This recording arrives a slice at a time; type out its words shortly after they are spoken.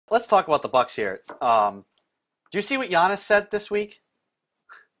let's talk about the Bucks here. Do you see what Giannis said this week?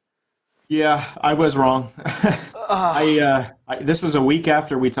 Yeah, I was wrong. Uh, This is a week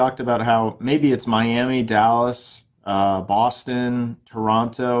after we talked about how maybe it's Miami, Dallas, Boston,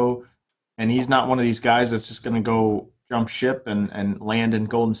 Toronto, and he's not one of these guys that's just going to go jump ship and land in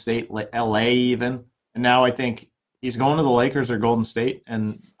Golden State, LA even. And now I think he's going to the Lakers or Golden State,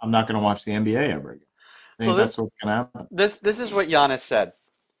 and I'm not going to watch the NBA ever again. I so think that's what's going to happen. this is what Giannis said,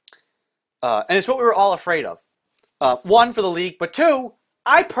 and it's what we were all afraid of. One, for the league, but two,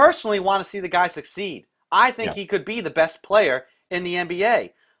 I personally want to see the guy succeed. I think Yeah. he could be the best player in the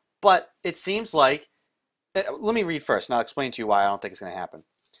NBA. But it seems like, let me read first, and I'll explain to you why I don't think it's going to happen.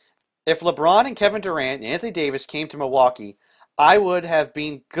 If LeBron and Kevin Durant and Anthony Davis came to Milwaukee, I would have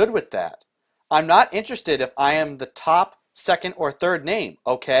been good with that. I'm not interested if I am the top, second, or third name,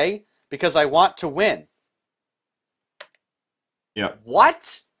 okay? Because I want to win. Yeah.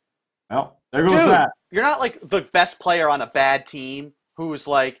 What? Well, there goes Dude, that. you're not like the best player on a bad team who's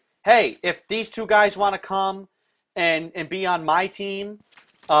like, hey, if these two guys want to come and be on my team,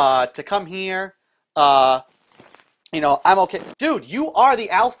 to come here, I'm okay. Dude, you are the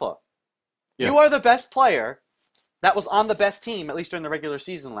alpha. Yeah. You are the best player that was on the best team, at least during the regular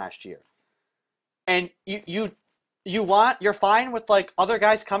season last year. And you're fine with like other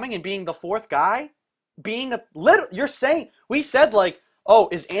guys coming and being the fourth guy? Being a little, you're saying, we said like, oh,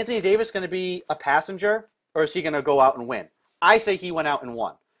 is Anthony Davis going to be a passenger or is he going to go out and win? I say he went out and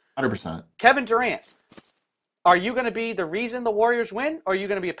won. 100%. Kevin Durant, are you going to be the reason the Warriors win or are you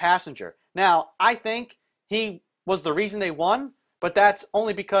going to be a passenger? Now, I think he was the reason they won, but that's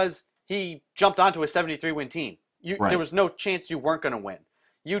only because he jumped onto a 73-win team. There Right. was no chance you weren't going to win.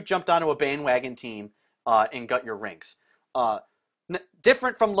 You jumped onto a bandwagon team and got your rings.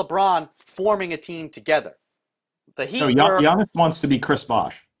 Different from LeBron forming a team together. The No, Heat were Giannis wants to be Chris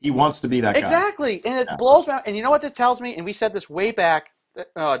Bosh. He wants to be that guy. exactly, and it Yeah. blows me out. And you know what this tells me? And we said this way back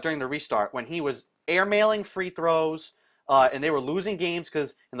during the restart when he was airmailing free throws, and they were losing games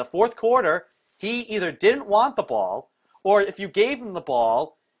because in the fourth quarter he either didn't want the ball, or if you gave him the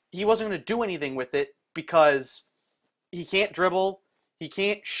ball, he wasn't going to do anything with it because he can't dribble, he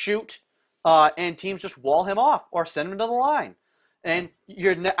can't shoot, and teams just wall him off or send him to the line. And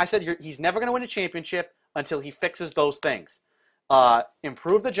he's never going to win a championship until he fixes those things.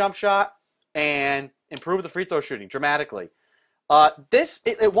 Improve the jump shot and improve the free throw shooting dramatically.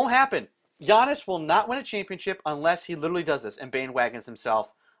 It won't happen. Giannis will not win a championship unless he literally does this and bandwagons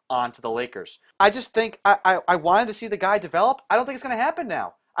himself onto the Lakers. I just think I wanted to see the guy develop. I don't think it's going to happen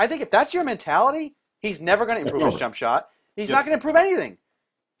now. I think if that's your mentality, he's never going to improve his jump shot. He's not going to improve anything.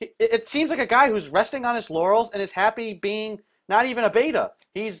 It seems like a guy who's resting on his laurels and is happy being not even a beta.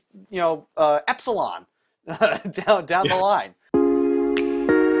 He's epsilon down the line.